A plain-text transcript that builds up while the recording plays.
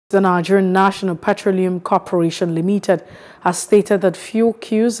The Nigerian National Petroleum Corporation Limited has stated that fuel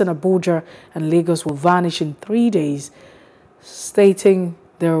queues in Abuja and Lagos will vanish in 3 days, stating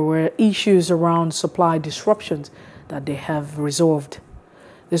there were issues around supply disruptions that they have resolved.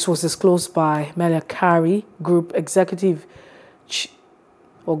 This was disclosed by Melia Kari, Group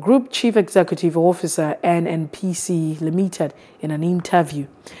Chief Executive Officer, N.N.P.C Limited, in an interview.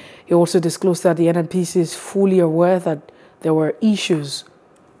 He also disclosed that the N.N.P.C is fully aware that there were issues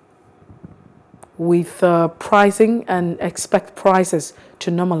with pricing and expect prices to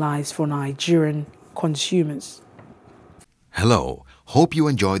normalize for Nigerian consumers. Hello, hope you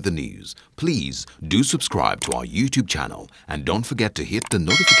enjoyed the news. Please do subscribe to our YouTube channel and don't forget to hit the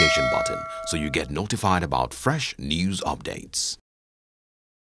notification button so you get notified about fresh news updates.